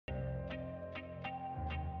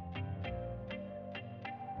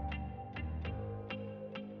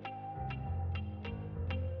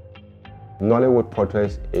Nollywood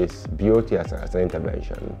portrait is beauty as an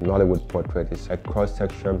intervention. Nollywood portrait is a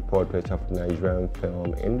cross-section portrait of Nigerian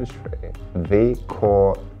film industry. The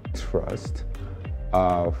core thrust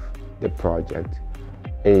of the project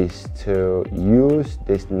is to use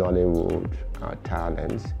this Nollywood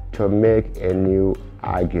talents to make a new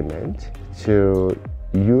argument, to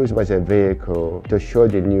use as a vehicle to show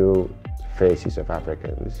the new faces of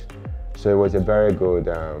Africans. So it was a very good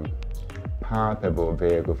palpable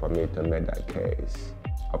vehicle for me to make that case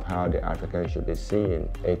of how the Africans should be seen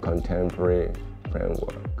in contemporary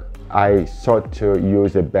framework. I sought to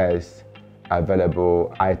use the best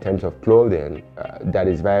available items of clothing that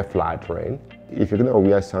is very flattering. If you're going to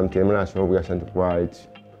wear something, I'm not sure wear something quite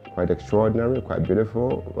extraordinary, quite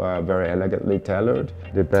beautiful, very elegantly tailored.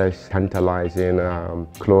 The best tantalizing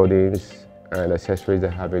clothing and accessories they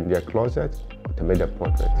have in their closet to make the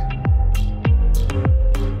portrait.